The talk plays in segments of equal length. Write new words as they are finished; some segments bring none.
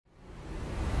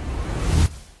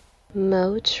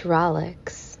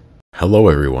MOTROLIX. Hello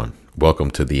everyone. Welcome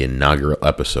to the inaugural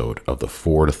episode of the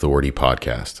Ford Authority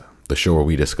podcast, the show where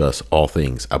we discuss all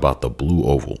things about the Blue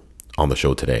Oval. On the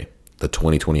show today, the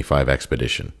 2025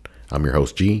 Expedition. I'm your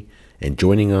host G, and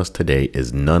joining us today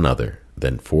is none other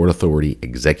than Ford Authority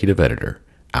Executive Editor,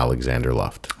 Alexander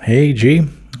Luft. Hey G,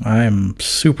 I'm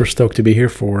super stoked to be here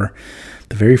for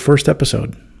the very first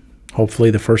episode,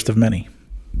 hopefully the first of many.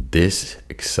 This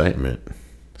excitement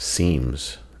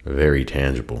seems very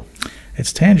tangible.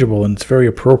 It's tangible and it's very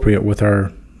appropriate with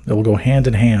it'll go hand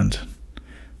in hand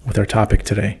with our topic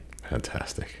today.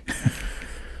 Fantastic.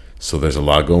 So there's a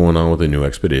lot going on with the new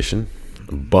expedition,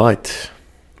 but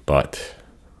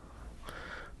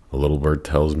a little bird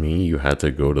tells me you had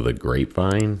to go to the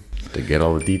grapevine to get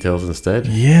all the details instead.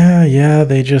 Yeah,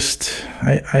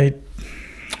 I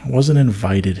wasn't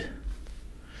invited.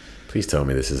 Please tell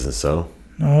me this isn't so.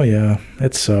 Oh yeah,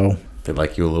 it's so. They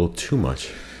like you a little too much.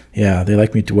 Yeah, they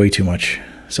like me way too much.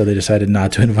 So they decided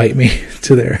not to invite me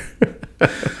to their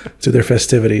to their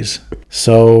festivities.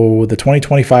 So the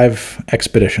 2025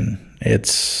 Expedition,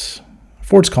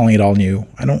 Ford's calling it all new.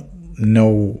 I don't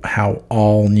know how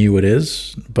all new it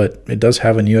is, but it does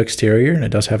have a new exterior and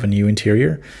it does have a new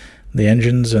interior. The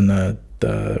engines and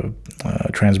the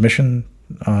transmission,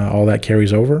 all that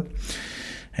carries over.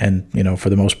 And, for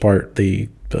the most part, the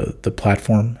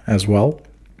platform as well.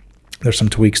 There's some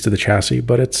tweaks to the chassis,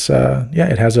 but it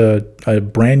has a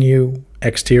brand new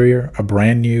exterior, a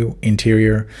brand new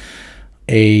interior,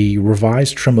 a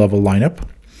revised trim level lineup,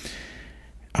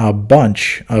 a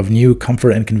bunch of new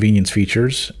comfort and convenience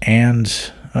features,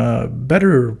 and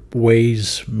better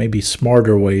ways, maybe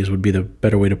smarter ways would be the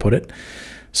better way to put it,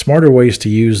 smarter ways to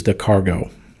use the cargo.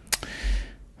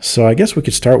 So I guess we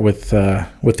could start with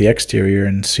the exterior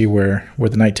and see where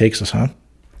the night takes us, huh?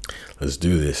 Let's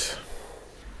do this.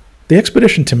 The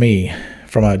Expedition, to me,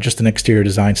 from just an exterior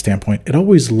design standpoint, it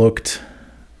always looked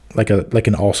like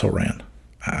an also-ran.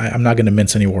 I'm not going to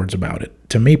mince any words about it.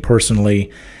 To me personally,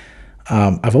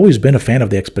 I've always been a fan of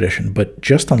the Expedition, but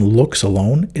just on looks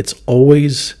alone, it's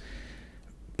always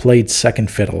played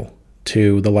second fiddle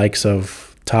to the likes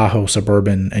of Tahoe,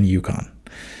 Suburban, and Yukon.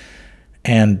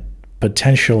 And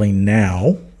potentially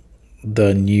now,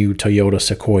 the new Toyota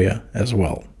Sequoia as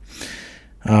well.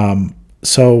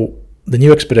 So the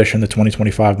new Expedition, the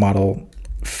 2025 model,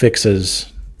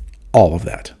 fixes all of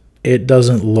that. It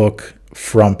doesn't look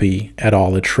frumpy at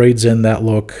all. It trades in that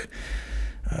look.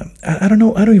 I don't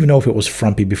know. I don't even know if it was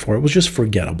frumpy before. It was just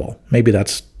forgettable. Maybe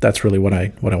that's really what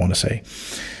I want to say.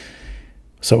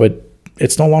 So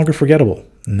it's no longer forgettable.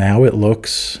 Now it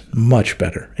looks much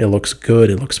better. It looks good.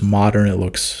 It looks modern. It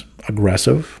looks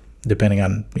aggressive, depending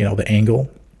on the angle.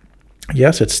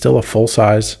 Yes, it's still a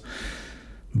full-size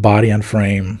body on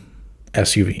frame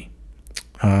SUV,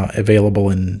 available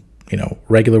in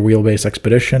regular wheelbase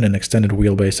Expedition and extended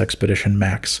wheelbase Expedition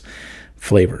Max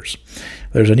flavors.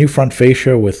 There's a new front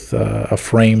fascia with a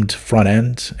framed front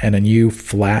end and a new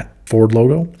flat Ford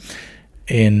logo.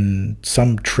 In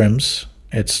some trims,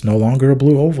 it's no longer a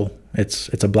blue oval.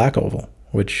 It's a black oval,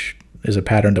 which is a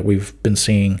pattern that we've been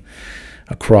seeing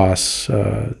across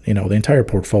the entire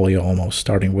portfolio almost,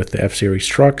 starting with the F-Series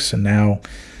trucks and now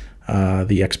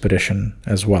the Expedition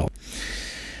as well.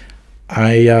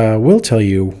 I will tell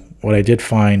you what I did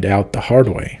find out the hard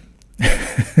way,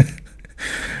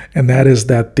 and that is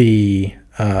that the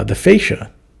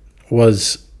fascia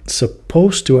was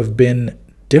supposed to have been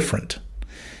different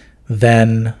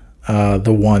than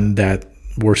the one that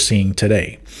we're seeing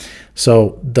today.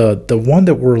 So the one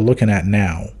that we're looking at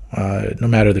now, no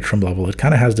matter the trim level, it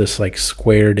kind of has this like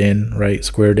squared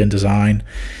in design.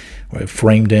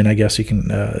 Framed in, I guess you can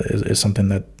is something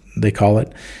that they call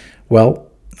it.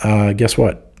 Well, guess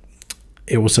what?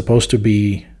 It was supposed to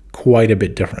be quite a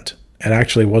bit different. It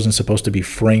actually wasn't supposed to be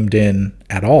framed in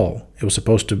at all. It was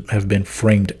supposed to have been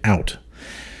framed out,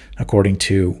 according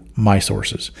to my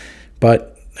sources.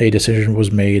 But a decision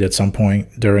was made at some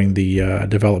point during the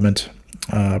development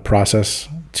process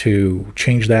to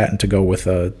change that and to go with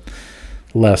a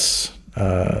less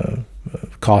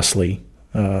costly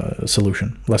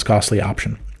solution, less costly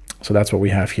option. So that's what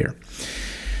we have here.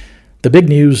 The big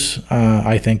news,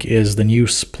 I think, is the new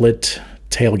split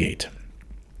tailgate.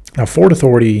 Now, Ford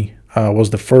Authority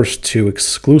was the first to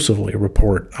exclusively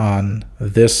report on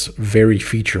this very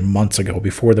feature months ago,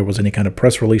 before there was any kind of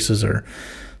press releases or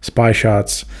spy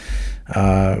shots.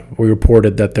 We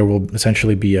reported that there will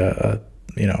essentially be a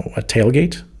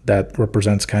tailgate that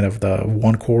represents kind of the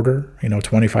 1/4,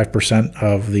 25%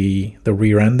 of the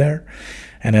rear end there.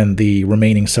 And then the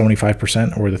remaining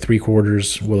 75% or the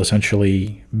 3/4 will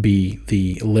essentially be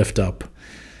the lift up,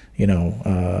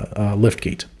 lift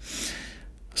gate.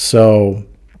 So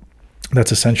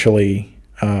that's essentially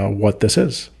what this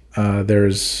is.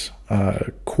 There's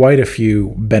quite a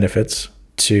few benefits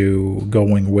to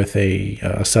going with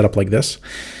a setup like this.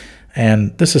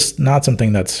 And this is not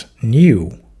something that's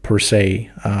new per se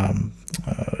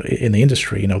in the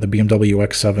industry. The BMW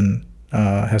X7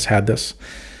 has had this.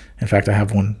 In fact, I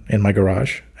have one in my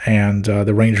garage. And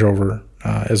the Range Rover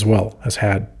as well has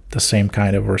had the same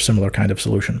kind of or similar kind of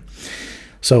solution.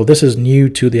 So this is new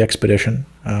to the Expedition.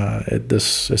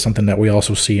 This is something that we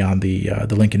also see on the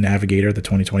Lincoln Navigator, the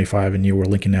 2025 and newer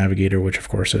Lincoln Navigator, which of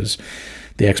course is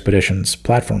the Expedition's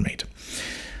platform mate.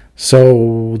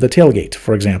 So the tailgate,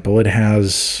 for example, it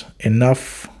has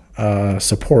enough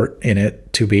support in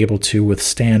it to be able to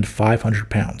withstand 500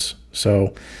 pounds.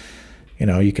 So,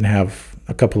 you can have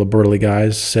a couple of burly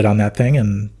guys sit on that thing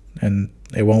and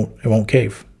it won't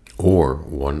cave. Or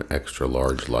one extra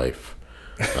large life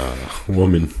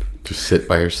woman just sit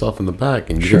by herself in the back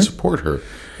and you can support her.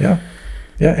 Yeah,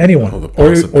 anyone.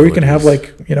 Or you can have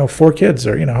 4 kids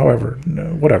or however,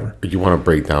 whatever. You want to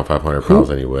break down 500 pounds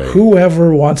anyway.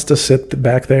 Whoever wants to sit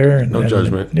back there and no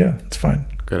judgment. Yeah, it's fine.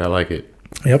 Good, I like it.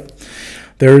 Yep.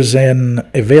 There's an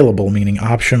available, meaning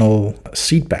optional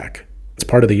seat back. It's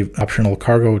part of the optional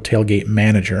cargo tailgate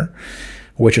manager,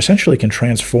 which essentially can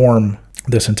transform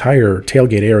this entire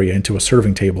tailgate area into a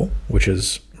serving table, which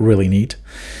is really neat.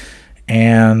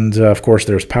 And of course,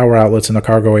 there's power outlets in the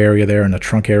cargo area there in the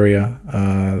trunk area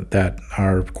that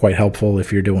are quite helpful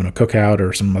if you're doing a cookout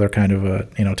or some other kind of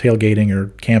tailgating or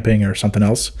camping or something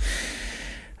else.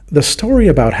 The story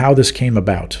about how this came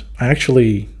about, I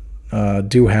actually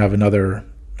do have another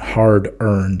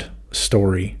hard-earned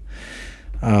story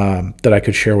that I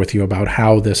could share with you about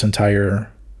how this entire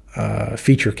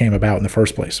feature came about in the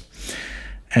first place.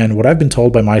 And what I've been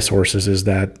told by my sources is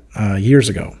that years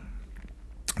ago,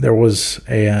 there was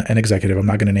an executive, I'm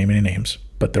not going to name any names,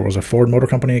 but there was a Ford Motor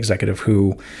Company executive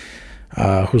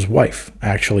whose wife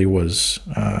actually was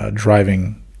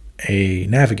driving a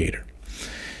Navigator.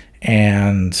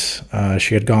 And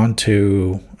she had gone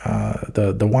to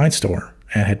the wine store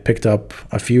and had picked up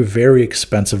a few very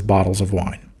expensive bottles of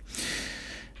wine.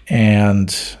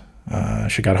 And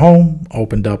she got home,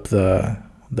 opened up the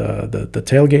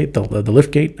tailgate, the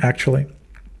lift gate, actually.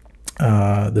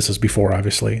 This is before,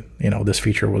 obviously, this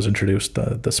feature was introduced,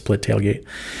 the split tailgate.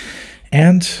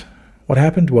 And what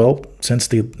happened? Well, since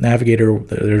the Navigator,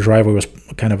 their driveway was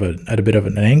kind of at a bit of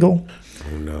an angle,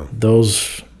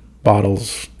 those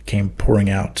bottles came pouring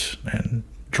out and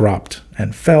dropped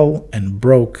and fell and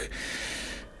broke.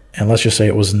 And let's just say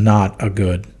it was not a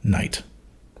good night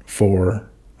for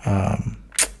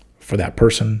that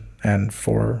person and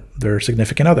for their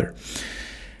significant other.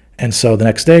 And so the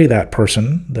next day, that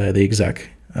person, the exec,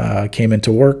 came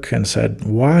into work and said,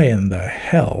 why in the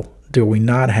hell do we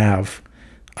not have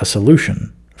a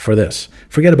solution for this?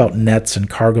 Forget about nets and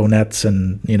cargo nets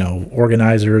and,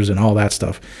 organizers and all that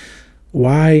stuff.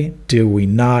 Why do we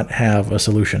not have a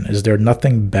solution? Is there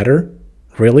nothing better?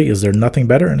 Really? Is there nothing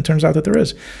better? And it turns out that there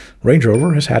is. Range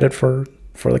Rover has had it for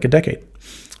like a decade.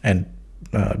 And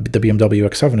the BMW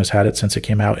X7 has had it since it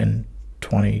came out in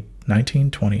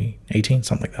 2019, 2018,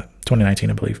 something like that. 2019,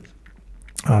 I believe.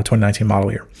 2019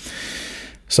 model year.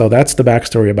 So that's the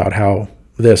backstory about how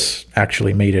this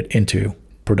actually made it into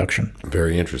production.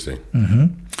 Very interesting.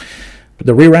 Mm-hmm.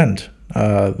 The rear end,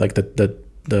 like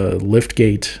the lift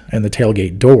gate and the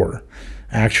tailgate door,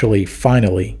 actually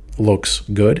finally looks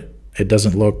good. It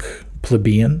doesn't look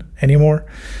plebeian anymore.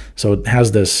 So it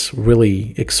has this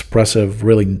really expressive,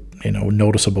 really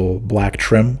noticeable black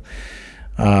trim,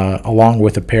 along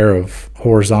with a pair of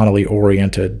horizontally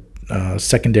oriented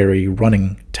secondary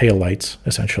running tail lights,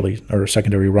 essentially, or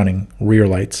secondary running rear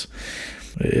lights.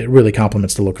 It really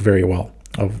complements the look very well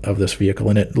of this vehicle,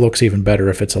 and it looks even better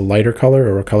if it's a lighter color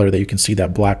or a color that you can see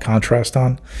that black contrast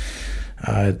on.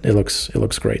 It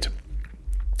looks great.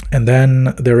 And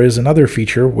then there is another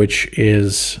feature, which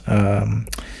is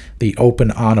the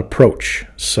open-on approach.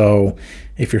 So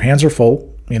if your hands are full,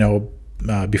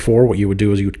 before, what you would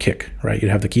do is you would kick, right?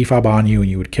 You'd have the key fob on you,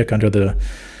 and you would kick under the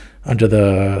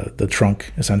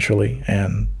trunk, essentially,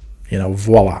 and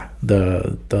voila,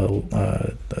 the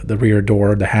rear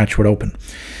door, the hatch would open.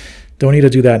 Don't need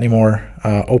to do that anymore.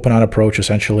 Open-on approach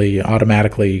essentially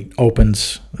automatically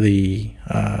opens the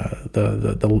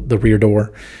rear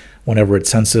door whenever it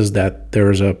senses that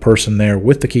there's a person there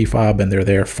with the key fob and they're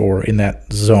there in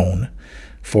that zone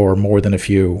for more than a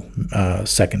few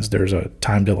seconds. There's a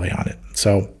time delay on it.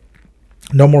 So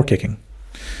no more kicking.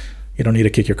 You don't need to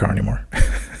kick your car anymore.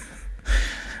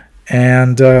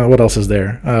 And what else is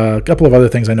there? A couple of other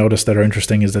things I noticed that are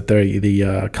interesting is that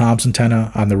the comms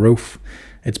antenna on the roof,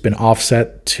 it's been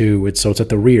offset so it's at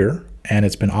the rear, and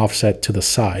it's been offset to the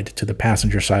side, to the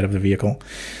passenger side of the vehicle.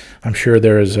 I'm sure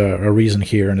there is a reason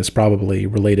here, and it's probably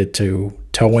related to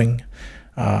towing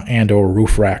and or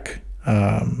roof rack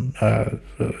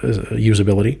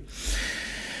usability.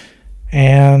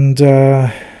 And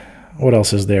what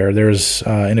else is there? There's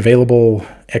an available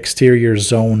exterior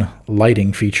zone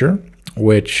lighting feature,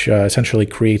 which essentially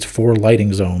creates 4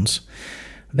 lighting zones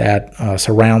that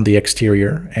surround the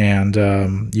exterior, and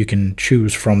you can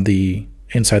choose from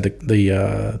inside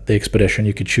the Expedition.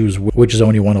 You could choose which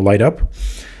zone you want to light up,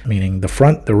 meaning the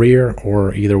front, the rear,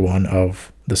 or either one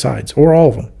of the sides, or all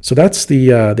of them. So that's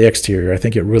the exterior. I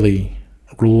think it really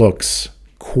looks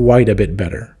quite a bit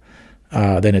better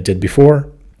than it did before.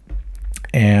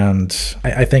 And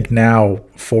I think now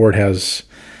Ford has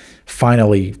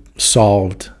finally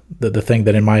solved the thing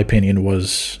that, in my opinion,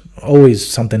 was always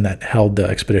something that held the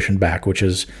Expedition back, which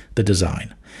is the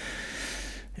design.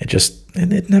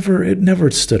 It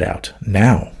never stood out.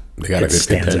 Now they got a good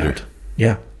contender.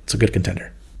 Yeah, it's a good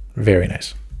contender. Very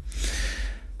nice.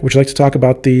 Would you like to talk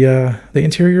about the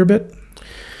interior a bit?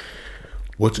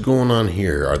 What's going on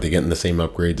here? Are they getting the same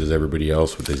upgrades as everybody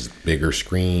else with these bigger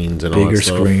screens and all that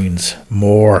stuff? Bigger screens,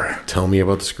 more. Tell me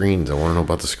about the screens. I want to know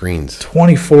about the screens.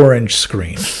 24-inch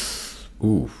screen.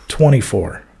 Ooh.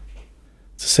 24.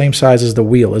 It's the same size as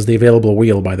the available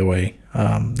wheel, by the way.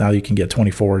 Now you can get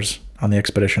 24s on the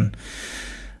Expedition,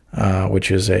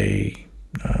 which is a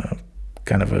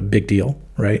kind of a big deal,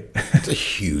 right? It's a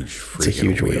huge freaking It's a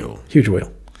huge wheel. Huge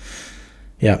wheel.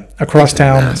 Yeah, across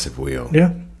town. Massive wheel.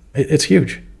 Yeah, it's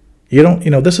huge.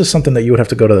 This is something that you would have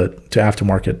to go to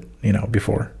aftermarket,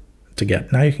 before to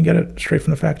get. Now you can get it straight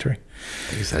from the factory.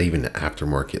 Is that even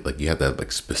aftermarket? Like, you have to have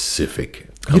like specific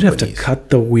companies. You'd have to cut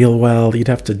the wheel well. You'd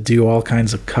have to do all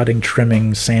kinds of cutting,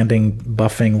 trimming, sanding,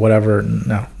 buffing, whatever.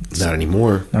 No. Not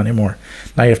anymore. Not anymore.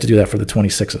 Now you have to do that for the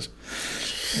 26s.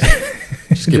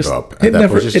 Skip up. It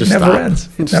never ends.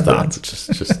 It never ends.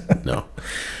 Just no.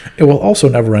 It will also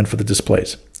never end for the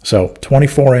displays. So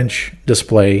 24-inch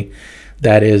display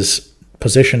that is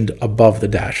positioned above the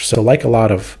dash. So like a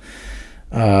lot of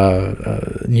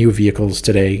new vehicles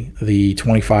today, the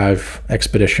 25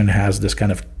 Expedition has this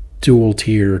kind of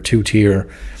dual-tier, two-tier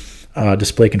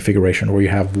display configuration where you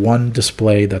have one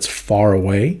display that's far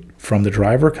away from the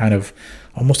driver, kind of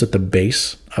almost at the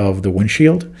base of the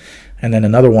windshield, and then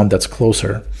another one that's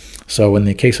closer. So in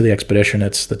the case of the Expedition,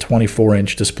 it's the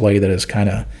 24-inch display that is kind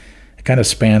of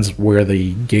spans where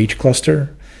the gauge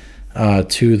cluster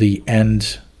to the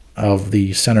end of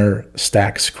the center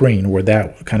stack screen, where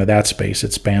that space,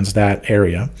 it spans that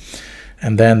area.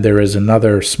 And then there is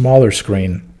another smaller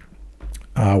screen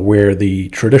where the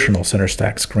traditional center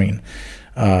stack screen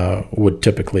would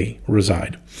typically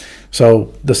reside.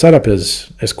 So the setup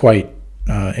is quite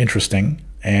interesting,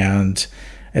 and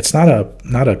it's not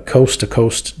a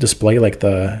coast-to-coast display like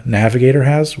the Navigator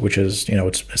has, which is,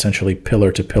 it's essentially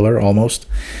pillar to pillar almost.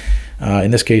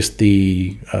 In this case,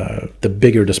 the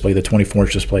bigger display, the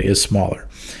 24-inch display, is smaller.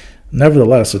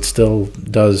 Nevertheless, it still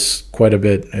does quite a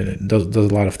bit. It does a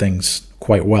lot of things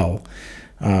quite well.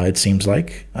 It seems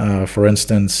like, for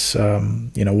instance,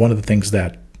 one of the things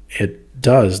that it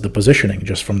does, the positioning,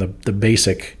 just from the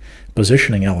basic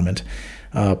positioning element,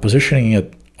 positioning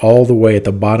it all the way at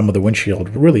the bottom of the windshield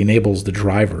really enables the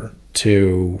driver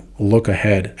to look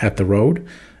ahead at the road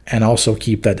and also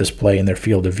keep that display in their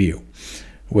field of view,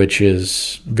 which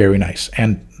is very nice.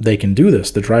 And they can do this,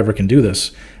 the driver can do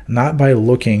this, not by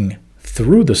looking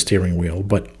through the steering wheel,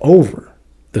 but over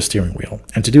the steering wheel.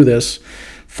 And to do this,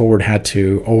 Ford had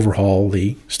to overhaul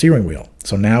the steering wheel.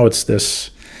 So now it's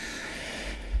this,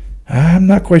 I'm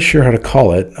not quite sure how to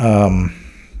call it.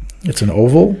 It's an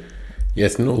oval. Yeah,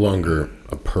 it's no longer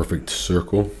a perfect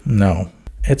circle. No,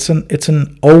 it's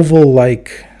an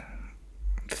oval-like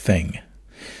thing.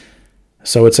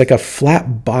 So it's like a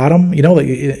flat bottom.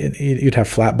 You'd have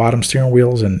flat bottom steering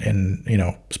wheels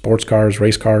in sports cars,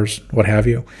 race cars, what have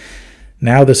you.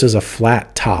 Now this is a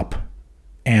flat top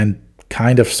and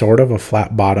kind of sort of a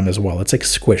flat bottom as well. It's like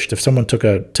squished. If someone took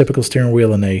a typical steering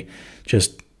wheel and they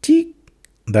just teek,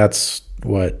 that's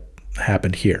what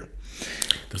happened here.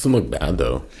 Doesn't look bad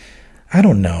though. I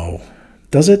don't know.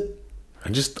 Does it?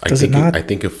 I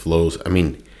think it flows. I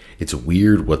mean, it's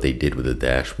weird what they did with the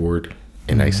dashboard.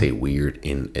 And I say weird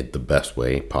in the best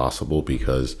way possible,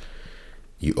 because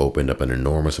you opened up an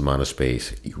enormous amount of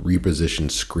space. You reposition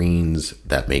screens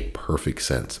that make perfect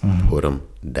sense. Put them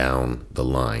down the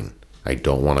line. I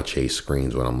don't want to chase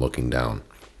screens when I'm looking down.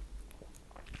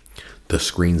 The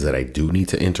screens that I do need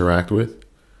to interact with,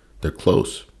 they're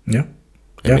close. Yeah.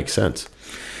 It makes sense.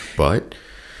 But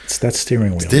it's that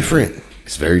steering wheel. It's different.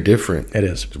 It's very different. It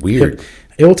is. It's weird.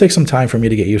 It will take some time for me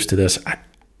to get used to this.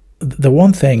 The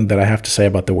one thing that I have to say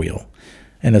about the wheel,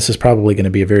 and this is probably going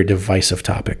to be a very divisive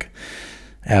topic,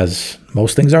 as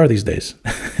most things are these days,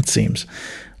 it seems.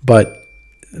 But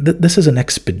this is an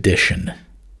Expedition.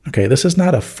 Okay, this is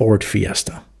not a Ford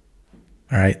Fiesta.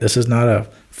 All right, this is not a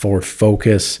Ford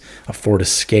Focus, a Ford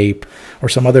Escape, or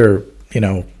some other,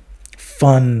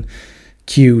 fun,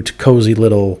 cute, cozy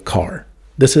little car.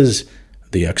 This is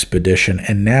the Expedition,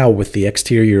 and now with the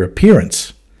exterior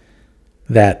appearance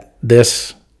that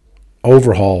this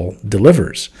overhaul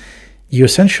delivers, you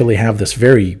essentially have this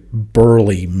very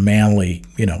burly, manly,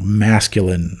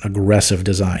 masculine, aggressive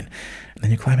design. And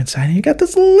then you climb inside and you got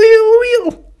this little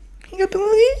wheel. You got the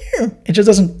wheel. It just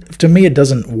doesn't, to me, it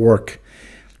doesn't work.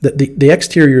 The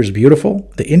exterior is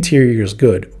beautiful. The interior is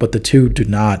good, but the two do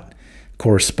not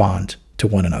correspond to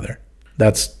one another.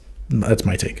 That's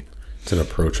my take. It's an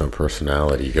approach on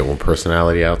personality. You get one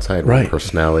personality outside, right. One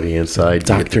personality inside.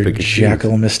 Dr.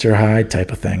 Jekyll, Mr. Hyde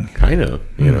type of thing. Kind of,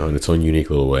 in its own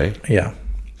unique little way. Yeah.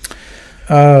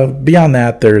 Beyond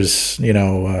that, there's, the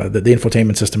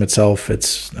infotainment system itself.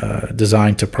 It's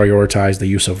designed to prioritize the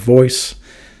use of voice.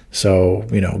 So,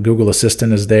 Google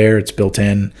Assistant is there. It's built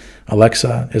in.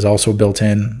 Alexa is also built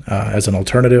in as an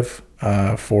alternative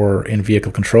for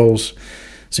in-vehicle controls.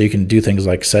 So you can do things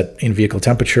like set in-vehicle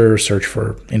temperature, search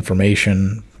for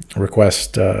information,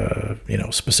 request,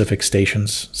 specific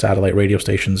stations, satellite radio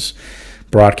stations,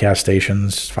 broadcast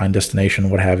stations, find destination,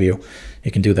 what have you.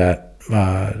 You can do that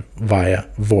via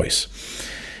voice.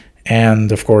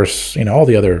 And, of course, all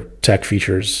the other tech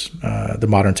features, the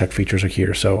modern tech features are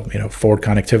here. So, Ford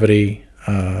connectivity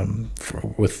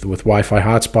with Wi-Fi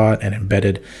hotspot and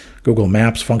embedded Google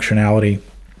Maps functionality.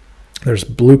 There's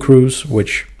Blue Cruise,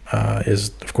 which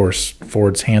is, of course,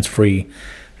 Ford's hands-free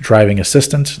driving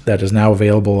assistant that is now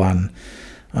available on,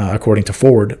 according to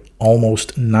Ford,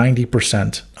 almost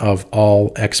 90% of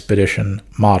all Expedition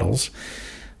models.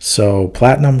 So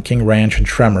Platinum, King Ranch, and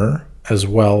Tremor, as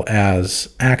well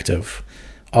as Active,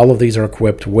 all of these are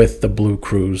equipped with the Blue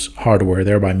Cruise hardware,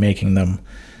 thereby making them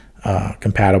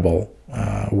compatible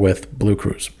with Blue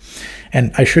Cruise.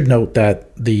 And I should note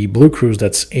that the Blue Cruise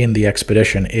that's in the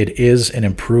Expedition, it is an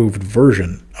improved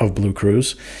version of Blue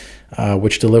Cruise,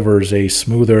 which delivers a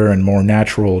smoother and more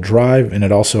natural drive, and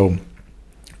it also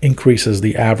increases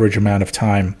the average amount of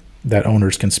time that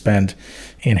owners can spend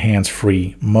in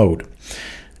hands-free mode.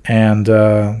 And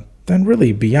then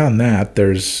really beyond that,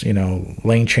 there's,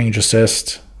 lane change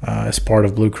assist as part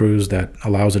of Blue Cruise that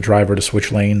allows a driver to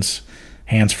switch lanes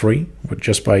hands-free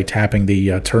just by tapping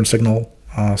the turn signal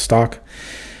stalk.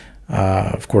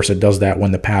 Of course, it does that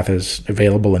when the path is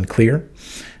available and clear.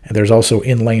 And there's also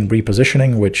in-lane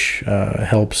repositioning, which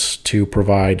helps to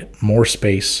provide more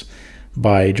space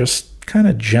by just kind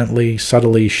of gently,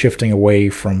 subtly shifting away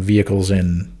from vehicles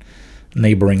in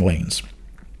neighboring lanes.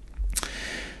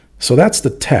 So that's the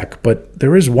tech, but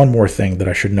there is one more thing that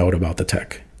I should note about the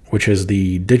tech, which is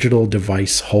the digital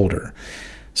device holder.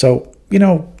 So, you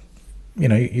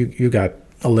got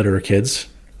a litter of kids,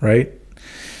 right?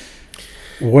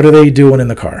 What are they doing in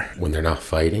the car? When they're not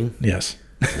fighting? Yes.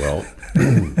 Well,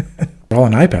 they're all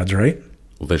on iPads, right?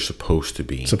 Well, they're supposed to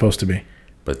be. Supposed to be.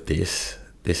 But this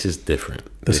is different.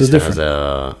 This is different.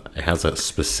 It has a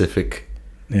specific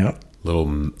yep.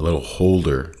 little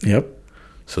holder. Yep.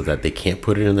 So that they can't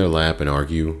put it in their lap and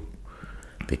argue.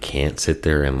 They can't sit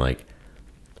there and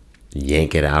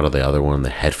yank it out of the other one. The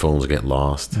headphones get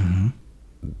lost. Mm-hmm.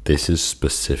 This is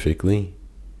specifically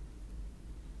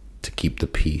to keep the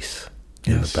peace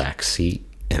in the back seat,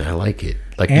 and I like it.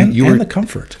 And the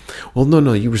comfort. Well,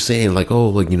 no, you were saying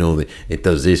it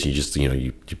does this. You just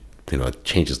it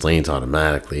changes lanes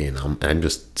automatically, and I'm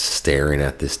just staring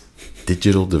at this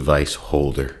digital device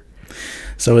holder.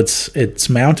 So it's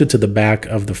mounted to the back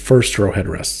of the first row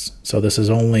headrests. So this is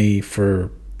only for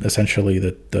essentially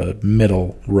the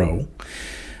middle row.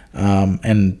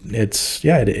 And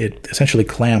it essentially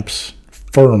clamps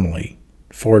firmly.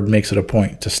 Ford makes it a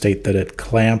point to state that it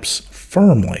clamps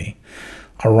firmly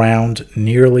around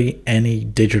nearly any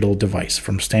digital device,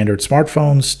 from standard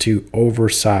smartphones to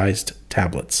oversized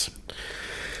tablets.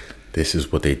 This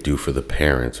is what they do for the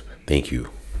parents. Thank you.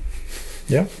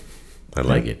 Yeah. I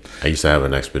like it. I used to have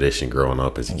an Expedition growing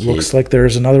up as a kid. Looks like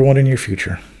there's another one in your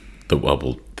future.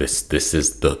 This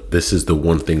is the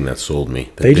one thing that sold me.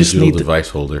 The digital device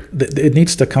holder. It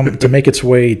needs to come to make its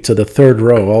way to the third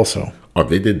row also. Oh, if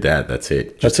they did that, that's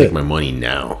it. Just take my money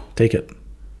now. Take it.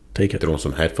 Throw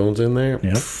some headphones in there.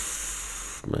 Yep.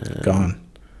 Man. Gone.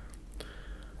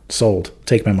 Sold.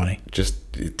 Take my money. Just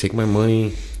take my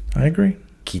money. I agree.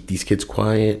 Keep these kids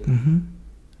quiet.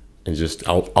 And just,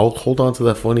 I'll hold on to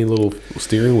that funny little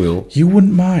steering wheel. You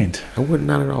wouldn't mind. I would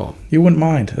not at all. You wouldn't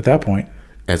mind at that point.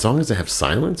 As long as I have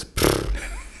silence.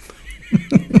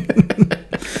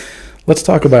 Let's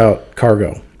talk about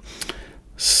cargo.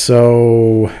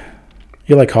 So,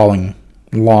 you like hauling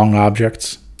long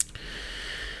objects?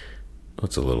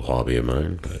 That's a little hobby of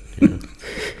mine, but yeah.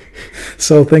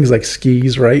 So things like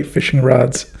skis, right? Fishing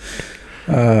rods.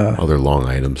 Other long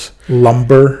items.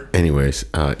 Lumber. Anyways,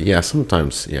 yeah,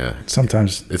 sometimes, yeah.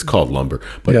 Sometimes. It's called lumber,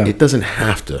 but it doesn't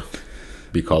have to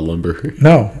be called lumber.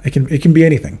 No, it can be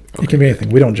anything. Okay. It can be anything.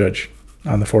 We don't judge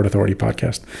on the Ford Authority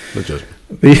podcast. No judgment.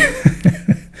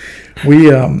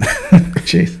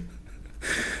 Jeez.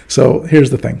 So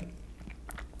here's the thing.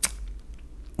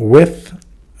 With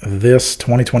this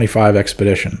 2025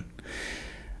 Expedition,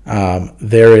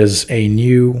 there is a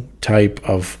new type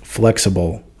of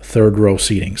flexible third row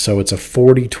seating. So it's a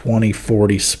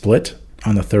 40-20-40 split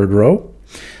on the third row,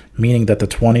 meaning that the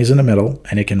 20 is in the middle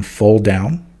and it can fold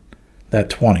down that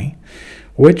 20,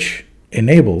 which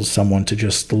enables someone to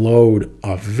just load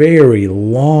a very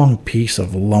long piece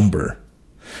of lumber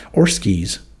or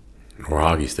skis or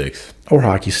hockey sticks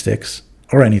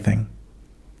or anything.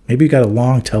 Maybe you got a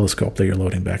long telescope that you're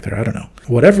loading back there. I don't know.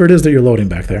 Whatever it is that you're loading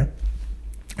back there,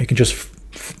 you can just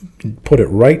put it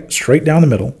right straight down the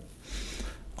middle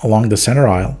along the center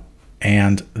aisle,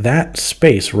 and that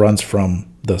space runs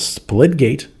from the split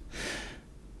gate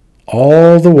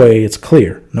all the way, it's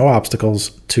clear, no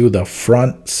obstacles, to the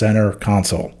front center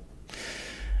console.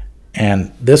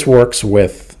 And this works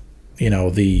with,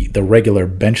 the regular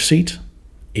bench seat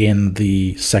in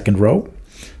the second row,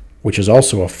 which is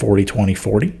also a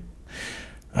 40-20-40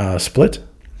 split.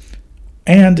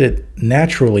 And it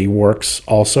naturally works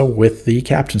also with the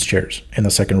captain's chairs in the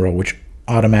second row, which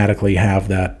automatically have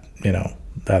that,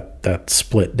 that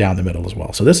split down the middle as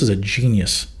well. So this is a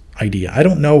genius idea. I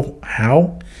don't know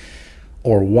how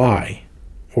or why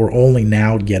we're only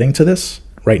now getting to this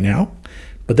right now,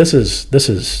 but this is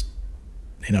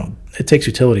it takes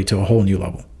utility to a whole new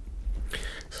level.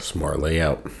 It's a smart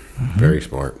layout. Very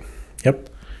smart. Yep.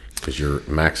 Because you're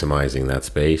maximizing that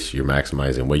space. You're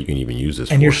maximizing what you can even use this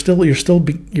for. And you're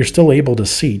still able to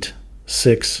seat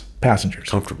 6 passengers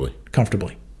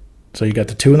comfortably. So you got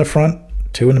the 2 in the front,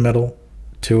 2 in the middle,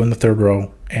 2 in the third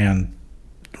row, and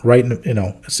right in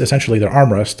it's essentially their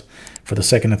armrest for the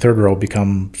second and third row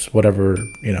becomes whatever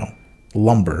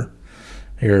lumber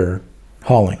you're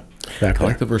hauling back there.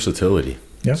 I like the versatility.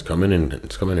 Yeah. It's coming in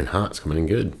hot. It's coming in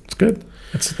good. It's good.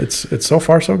 It's so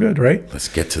far so good, right? Let's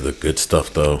get to the good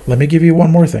stuff though. Let me give you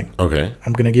one more thing. Okay.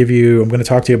 I'm going to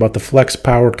talk to you about the flex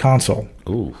powered console.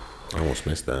 Ooh, I almost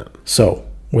missed that. So,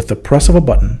 with the press of a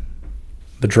button,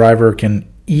 the driver can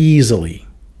easily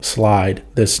slide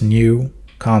this new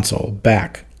console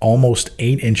back almost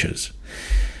 8 inches.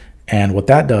 And what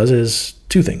that does is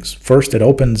 2 things. First, it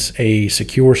opens a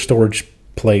secure storage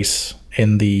place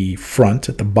in the front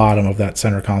at the bottom of that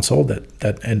center console that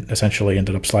essentially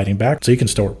ended up sliding back. So you can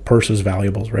store purses,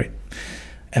 valuables, right?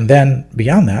 And then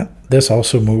beyond that, this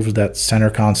also moves that center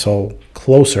console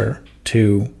closer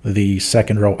to the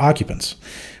second row occupants,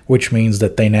 which means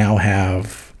that they now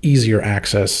have easier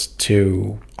access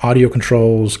to audio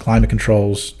controls, climate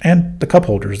controls, and the cup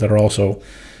holders that are also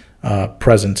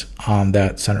present on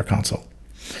that center console.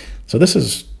 So this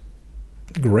is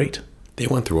great. They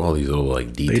went through all these little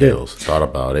details, thought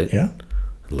about it,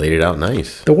 laid it out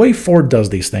nice. The way Ford does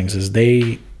these things is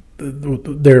their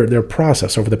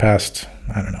process over the past,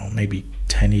 I don't know, maybe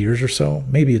 10 years or so.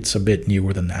 Maybe it's a bit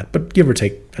newer than that, but give or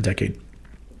take a decade.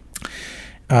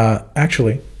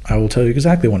 Actually, I will tell you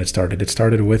exactly when it started. It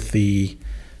started with the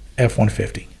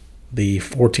F-150, the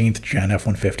 14th gen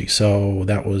F-150. So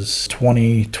that was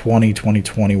 2020,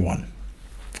 2021.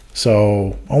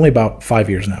 So only about 5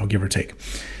 years now, give or take.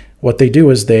 What they do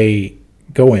is they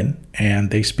go in and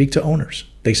they speak to owners.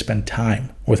 They spend time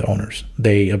with owners.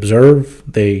 They observe,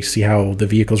 they see how the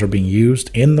vehicles are being used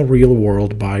in the real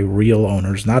world by real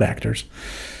owners, not actors.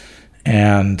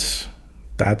 And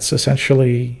that's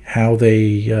essentially how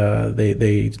they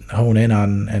hone in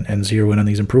on and zero in on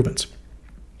these improvements.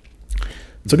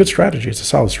 It's a good strategy. It's a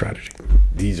solid strategy.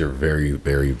 These are very,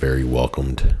 very, very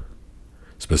welcomed,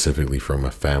 specifically from a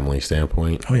family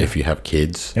standpoint. Oh, yeah. If you have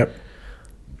kids,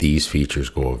 these features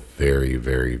go a very,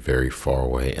 very, very far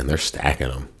away, and they're stacking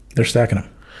them.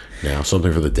 Now,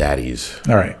 something for the daddies.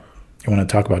 All right. You want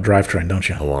to talk about drivetrain, don't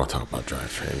you? I want to talk about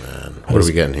drivetrain, man. What are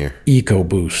we getting here?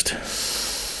 EcoBoost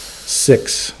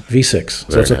 6 V6. So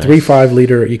Very it's a nice. 3.5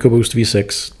 liter EcoBoost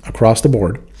V6 across the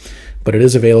board, but it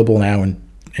is available now in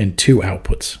 2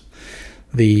 outputs.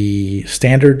 The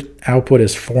standard output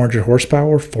is 400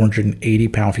 horsepower, 480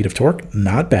 pound-feet of torque.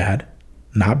 Not bad.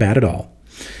 Not bad at all.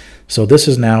 So this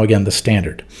is now, again, the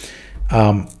standard.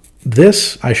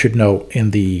 This, I should note,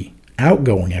 in the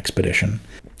outgoing Expedition,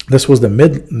 this was the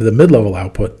mid-level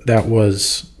output that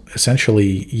was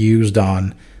essentially used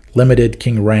on Limited,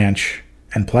 King Ranch,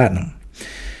 and Platinum.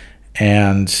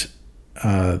 And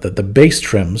the base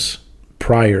trims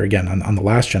prior, again, on the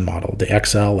last gen model, the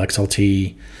XL,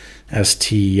 XLT,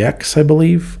 STX, I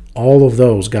believe, all of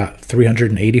those got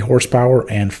 380 horsepower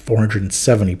and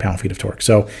 470 pound-feet of torque.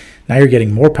 So now you're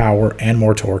getting more power and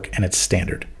more torque, and it's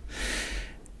standard.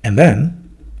 And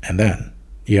then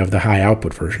you have the high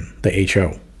output version, the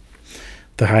HO.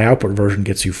 The high output version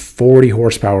gets you 40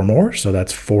 horsepower more, so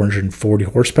that's 440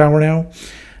 horsepower now,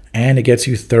 and it gets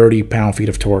you 30 pound-feet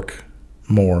of torque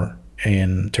more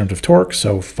in terms of torque,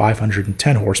 so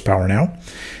 510 horsepower now.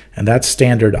 And that's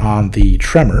standard on the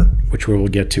Tremor, which we will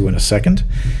get to in a second.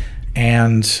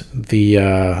 And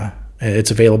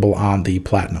it's available on the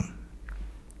Platinum.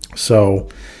 So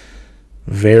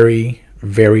very,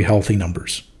 very healthy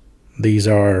numbers. These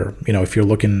are, if you're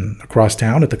looking across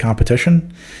town at the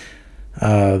competition,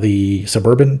 the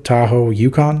Suburban Tahoe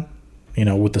Yukon,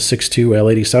 with the 6.2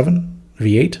 L87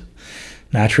 V8,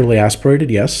 naturally aspirated,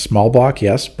 yes. Small block,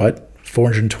 yes, but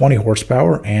 420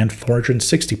 horsepower and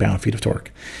 460 pound-feet of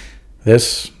torque.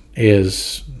 This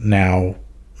is now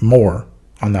more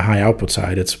on the high output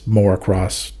side. It's more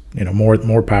across,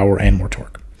 more power and more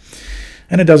torque.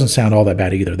 And it doesn't sound all that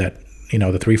bad either. That, the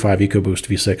 3.5 EcoBoost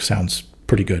V6 sounds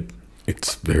pretty good.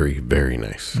 It's very, very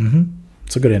nice.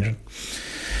 It's a good engine.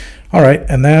 All right,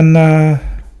 and then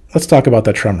let's talk about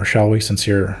that Tremor, shall we? Since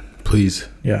you're... Please.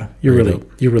 Yeah, you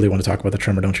really want to talk about the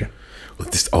Tremor, don't you? Well,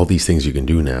 all these things you can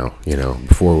do now,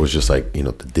 Before it was just like,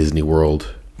 the Disney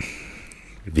World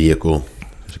vehicle,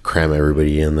 just cram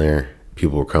everybody in there.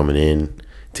 People were coming in,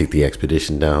 take the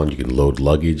Expedition down. You could load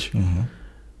luggage.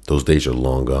 Those days are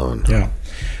long gone. Yeah.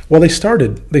 Well, they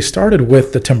started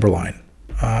with the Timberline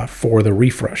for the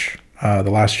refresh,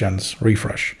 the last gen's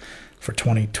refresh for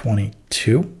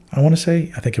 2022. I want to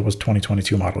say, I think it was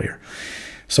 2022 model year.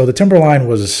 So the Timberline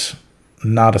was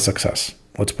not a success.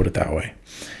 Let's put it that way.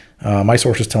 My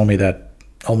sources tell me that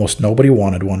almost nobody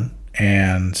wanted one,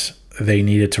 and they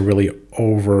needed to really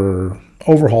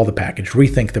overhaul the package,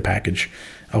 rethink the package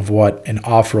of what an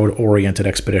off-road oriented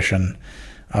Expedition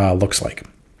looks like.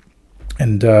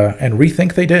 And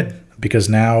rethink they did, because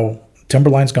now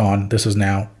Timberline's gone. This is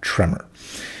now Tremor.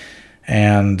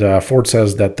 And Ford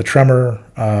says that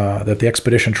the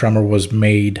Expedition Tremor was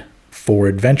made for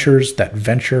adventures that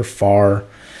venture far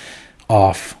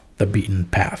off the beaten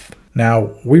path.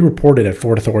 Now, we reported at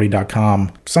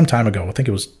FordAuthority.com some time ago, I think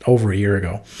it was over a year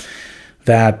ago,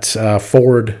 that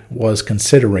Ford was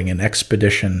considering an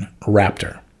Expedition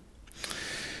Raptor.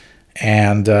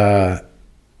 And the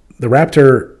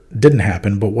Raptor didn't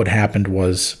happen, but what happened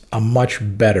was a much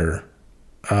better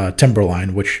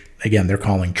Timberline, which, again, they're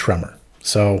calling Tremor.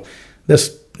 So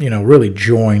this, really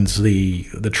joins the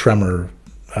Tremor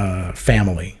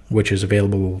family, which is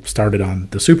available, started on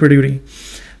the Super Duty,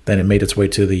 then it made its way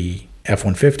to the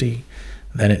F-150,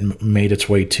 then it made its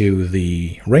way to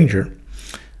the Ranger,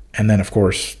 and then, of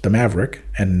course, the Maverick,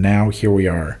 and now here we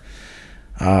are,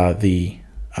 the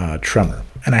Tremor.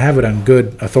 And I have it on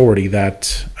good authority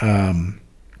that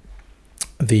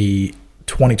the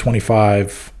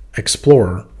 2025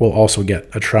 Explorer will also get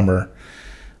a Tremor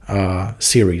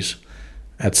series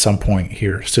at some point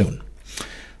here soon.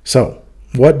 So,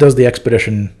 what does the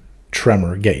Expedition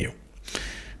Tremor get you?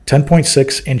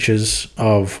 10.6 inches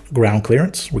of ground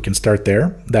clearance. We can start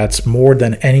there. That's more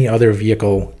than any other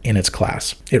vehicle in its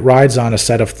class. It rides on a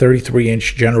set of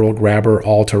 33-inch General Grabber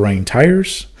all-terrain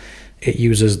tires. It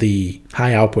uses the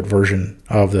high output version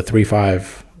of the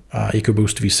 3.5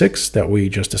 EcoBoost V6 that we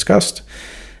just discussed.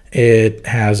 It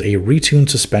has a retuned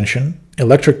suspension,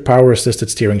 electric power assisted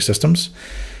steering systems,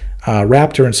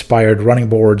 Raptor inspired running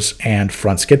boards, and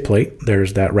front skid plate.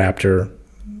 There's that Raptor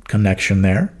connection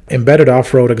there. Embedded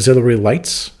off-road auxiliary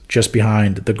lights just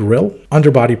behind the grille.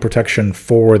 Underbody protection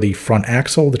for the front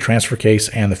axle, the transfer case,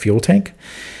 and the fuel tank.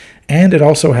 And it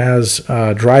also has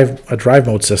a drive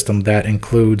mode system that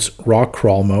includes rock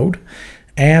crawl mode,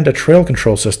 and a trail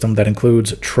control system that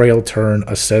includes trail turn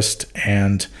assist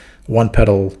and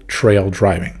one-pedal trail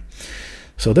driving.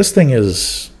 So this thing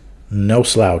is no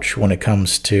slouch when it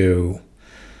comes to,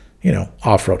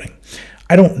 off-roading.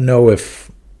 I don't know if,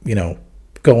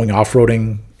 going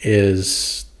off-roading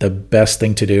is the best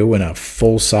thing to do in a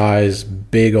full-size,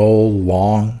 big old,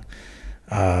 long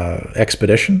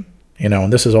Expedition.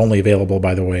 And this is only available,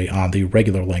 by the way, on the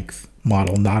regular length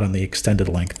model, not on the extended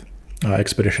length.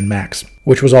 Expedition Max,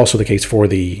 which was also the case for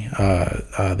the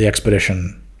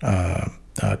Expedition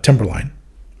Timberline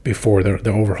before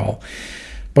the overhaul.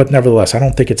 But nevertheless, I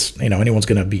don't think it's, anyone's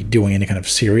going to be doing any kind of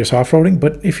serious off-roading.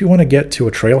 But if you want to get to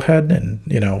a trailhead, and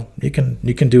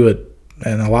you can do it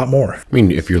and a lot more. I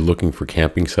mean, if you're looking for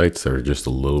camping sites that are just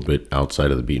a little bit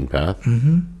outside of the beaten path,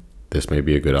 this may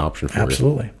be a good option for you.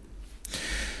 Absolutely.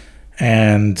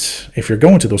 And if you're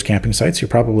going to those camping sites, you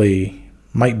probably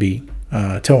might be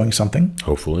towing something.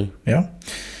 Hopefully. Yeah.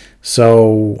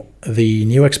 So the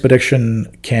new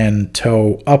Expedition can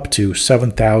tow up to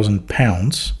 7,000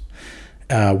 pounds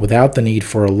without the need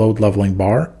for a load leveling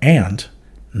bar, and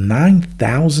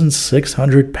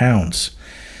 9,600 pounds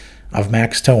of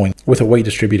max towing with a weight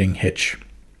distributing hitch.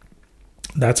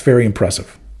 That's very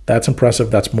impressive. That's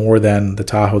impressive. That's more than the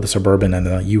Tahoe, the Suburban, and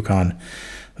the Yukon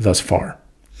thus far.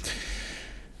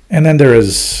 And then there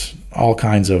is all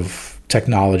kinds of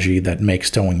technology that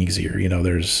makes towing easier.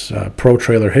 There's Pro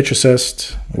Trailer Hitch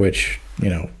Assist, which,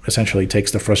 essentially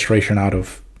takes the frustration out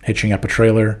of hitching up a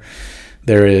trailer.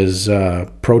 There is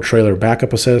Pro Trailer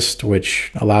Backup Assist,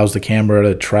 which allows the camera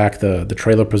to track the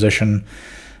trailer position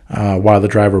while the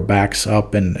driver backs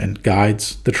up and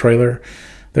guides the trailer.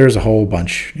 There's a whole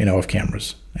bunch, of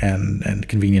cameras and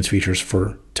convenience features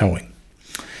for towing.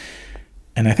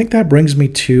 And I think that brings me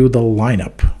to the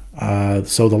lineup.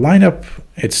 So the lineup,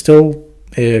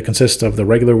 it consists of the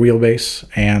regular wheelbase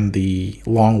and the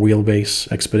long wheelbase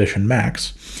Expedition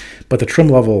Max, but the trim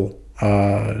level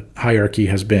hierarchy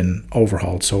has been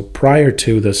overhauled. So prior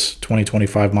to this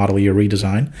 2025 model year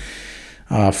redesign,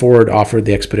 Ford offered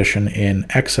the Expedition in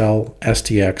XL,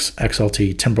 STX,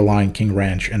 XLT, Timberline, King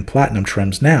Ranch, and Platinum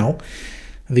trims. Now,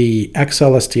 the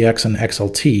XL, STX, and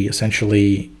XLT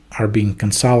essentially are being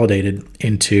consolidated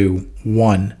into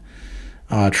one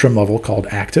trim level called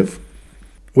Active,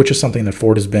 which is something that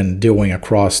Ford has been doing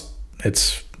across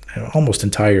its almost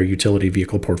entire utility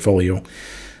vehicle portfolio,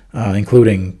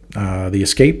 including the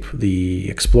Escape, the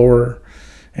Explorer,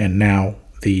 and now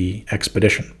the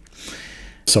Expedition.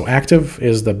 So Active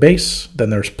is the base,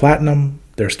 then there's Platinum,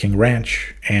 there's King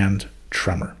Ranch, and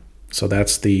Tremor. So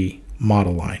that's the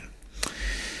model line.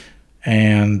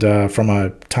 And from a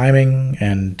timing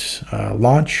and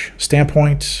launch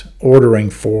standpoint, ordering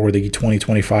for the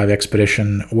 2025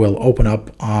 Expedition will open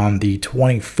up on the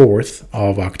 24th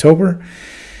of October.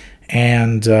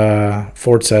 And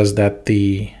Ford says that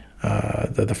the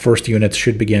first units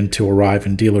should begin to arrive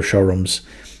in dealer showrooms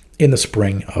in the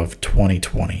spring of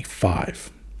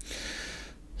 2025.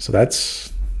 So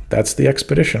that's the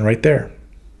Expedition right there.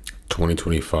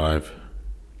 2025,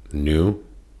 new,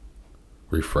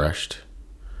 refreshed.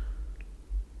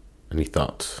 Any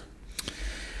thoughts?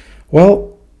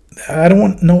 Well, I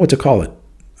don't know what to call it.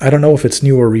 I don't know if it's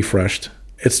new or refreshed.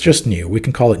 It's just new. We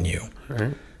can call it new. All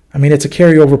right. I mean, it's a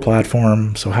carryover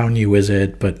platform, so how new is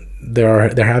it? But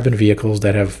there have been vehicles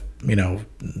that have,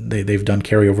 they've done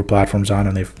carryover platforms on,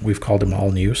 and we've called them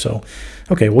all new. So,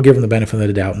 okay, we'll give them the benefit of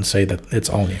the doubt and say that it's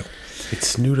all new.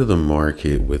 It's new to the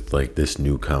market with this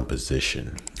new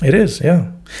composition. It is,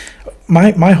 yeah.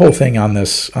 My whole thing on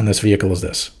this vehicle is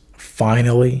this: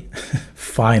 finally,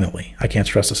 I can't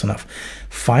stress this enough.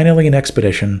 Finally, an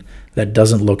Expedition that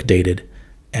doesn't look dated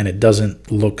and it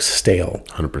doesn't look stale.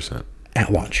 100%.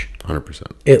 At launch. 100%.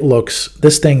 It looks,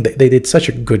 this thing, they did such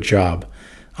a good job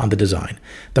on the design.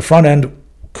 The front end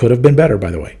could have been better,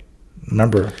 by the way.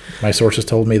 Remember, my sources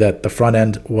told me that the front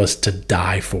end was to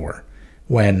die for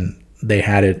when they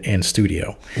had it in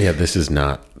studio. Yeah, this is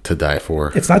not to die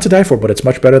for. It's not to die for, but it's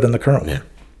much better than the current one. Yeah.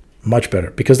 Much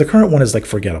better. Because the current one is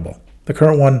forgettable. The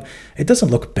current one, it doesn't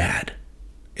look bad.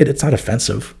 It's not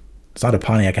offensive. It's not a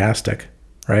Pontiac Aztek,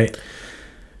 right?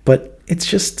 But it's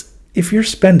just, if you're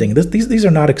spending, these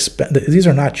are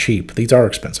not cheap. These are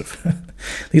expensive.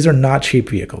 These are not cheap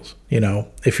vehicles.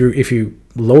 If you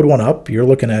load one up, you're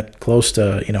looking at close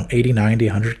to $80,000,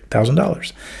 $90,000,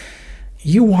 $100,000.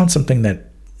 You want something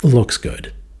that looks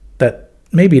good, that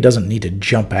maybe it doesn't need to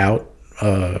jump out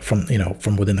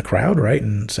from within the crowd, right?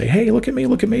 And say, hey, look at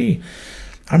me.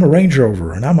 I'm a Range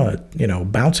Rover and I'm a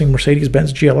bouncing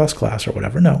Mercedes-Benz GLS class or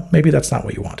whatever. No, maybe that's not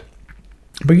what you want.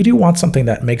 But you do want something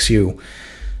that makes you,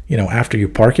 after you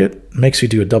park it, makes you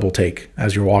do a double take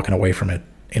as you're walking away from it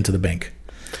into the bank.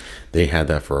 They had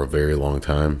that for a very long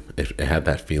time. It had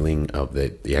that feeling of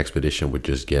that the Expedition would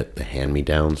just get the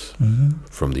hand-me-downs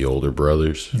from the older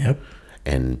brothers. Yep.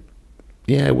 And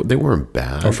yeah, they weren't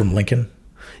bad. Or from Lincoln.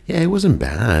 Yeah, it wasn't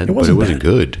bad, but it wasn't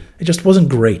good. It just wasn't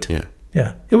great. Yeah.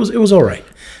 Yeah, it was all right.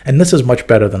 And this is much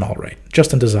better than all right,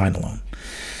 just in design alone.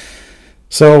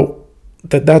 So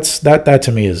that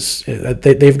to me is,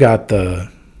 they've got the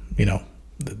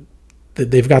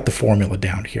they've got the formula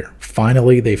down here.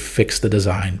 Finally, they fixed the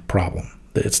design problem.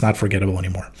 It's not forgettable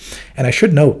anymore. And I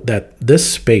should note that this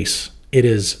space, it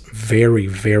is very,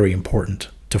 very important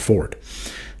to Ford.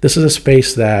 This is a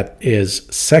space that is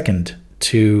second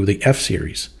to the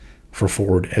F-Series for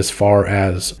Ford as far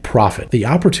as profit. The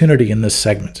opportunity in this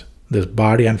segment, this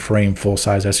body and frame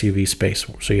full-size SUV space,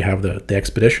 so you have the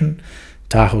Expedition,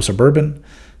 Tahoe Suburban,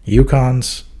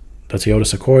 Yukons, the Toyota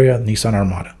Sequoia, Nissan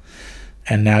Armada,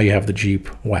 and now you have the Jeep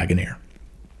Wagoneer.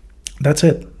 That's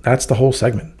it. That's the whole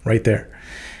segment right there.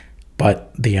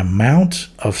 But the amount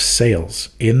of sales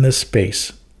in this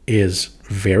space is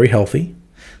very healthy.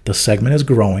 The segment is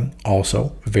growing,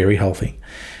 also very healthy.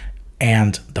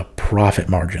 And the profit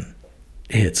margin,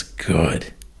 it's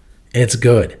good. It's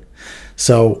good.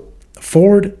 So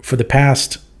Ford, for the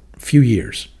past few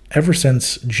years, ever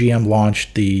since GM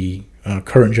launched the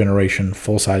current generation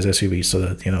full-size SUVs, so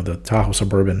that, the Tahoe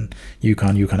Suburban,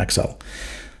 Yukon XL,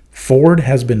 Ford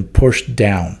has been pushed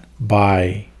down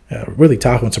by, really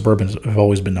Tahoe and Suburban have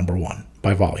always been number one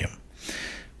by volume.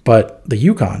 But the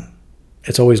Yukon,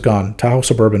 it's always gone Tahoe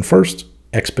Suburban first,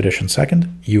 Expedition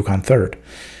second, Yukon third.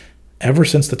 Ever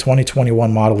since the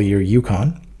 2021 model year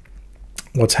Yukon,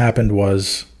 what's happened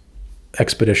was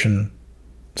Expedition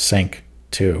sank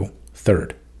to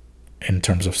third in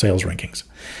terms of sales rankings.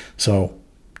 So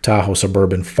Tahoe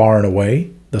Suburban far and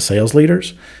away the sales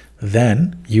leaders,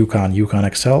 then Yukon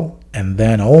XL, and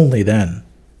then only then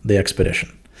the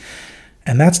Expedition.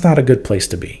 And that's not a good place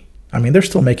to be. I mean, they're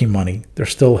still making money, they're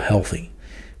still healthy,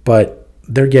 but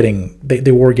they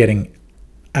were getting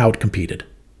out-competed.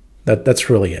 That's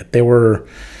really it.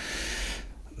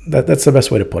 That's the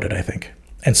best way to put it, I think.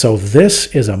 And so this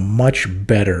is a much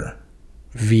better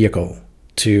vehicle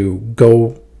to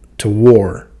go to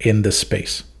war in this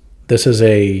space. This is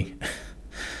a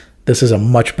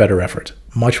much better effort,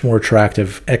 much more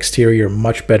attractive exterior,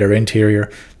 much better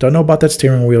interior. Don't know about that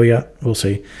steering wheel yet. We'll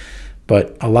see.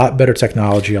 But a lot better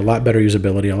technology, a lot better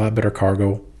usability, a lot better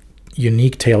cargo,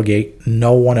 unique tailgate.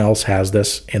 No one else has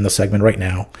this in the segment right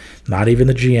now. Not even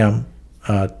the GM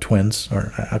twins,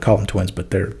 or I call them twins, but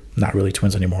they're not really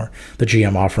twins anymore. The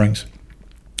GM offerings.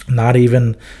 Not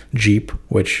even Jeep,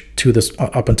 which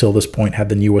up until this point had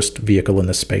the newest vehicle in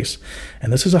this space.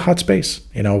 And this is a hot space.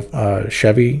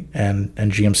 Chevy and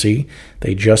GMC,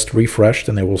 they just refreshed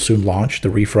and they will soon launch the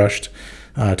refreshed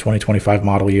 2025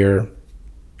 model year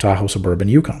Tahoe Suburban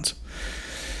Yukons.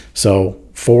 So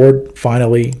Ford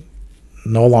finally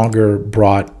no longer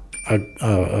brought a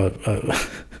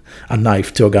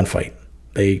knife to a gunfight.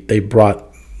 They brought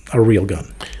a real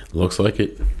gun. Looks like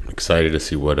it. Excited to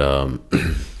see what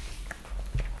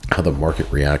how the market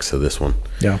reacts to this one.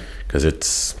 Yeah, because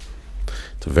it's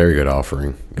a very good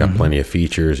offering. You got plenty of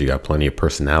features. You got plenty of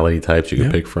personality types you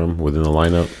can pick from within the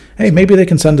lineup. Hey, maybe they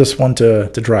can send us one to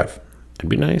drive. It'd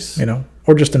be nice,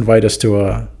 or just invite us to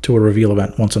a reveal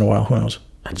event once in a while. Who knows?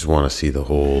 I just want to see the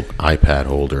whole iPad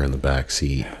holder in the back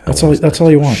seat. That's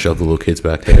all you want. Shove the little kids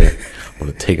back there. I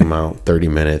want to take them out 30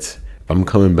 minutes. If I'm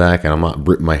coming back and I'm not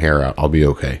ripping my hair out, I'll be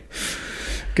okay.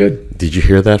 Good. Did you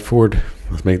hear that, Ford?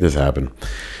 Let's make this happen.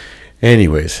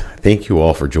 Anyways, thank you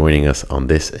all for joining us on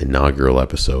this inaugural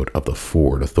episode of the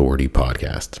Ford Authority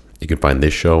podcast. You can find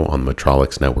this show on the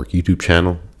MOTROLIX Network YouTube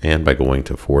channel and by going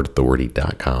to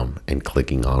FordAuthority.com and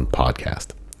clicking on podcast.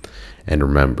 And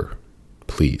remember,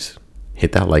 please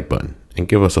hit that like button and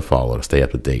give us a follow to stay up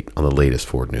to date on the latest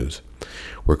Ford news.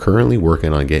 We're currently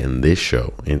working on getting this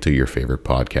show into your favorite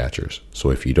podcatchers. So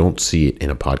if you don't see it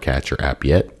in a podcatcher app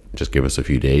yet, just give us a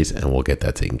few days and we'll get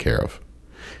that taken care of.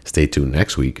 Stay tuned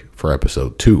next week for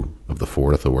episode 2 of the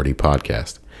Ford Authority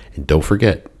podcast. And don't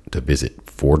forget to visit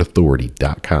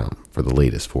FordAuthority.com for the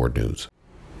latest Ford news.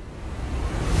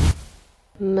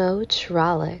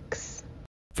 MOTROLIX.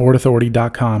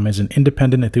 FordAuthority.com is an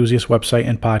independent enthusiast website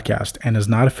and podcast and is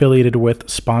not affiliated with,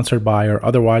 sponsored by, or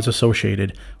otherwise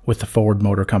associated with the Ford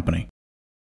Motor Company.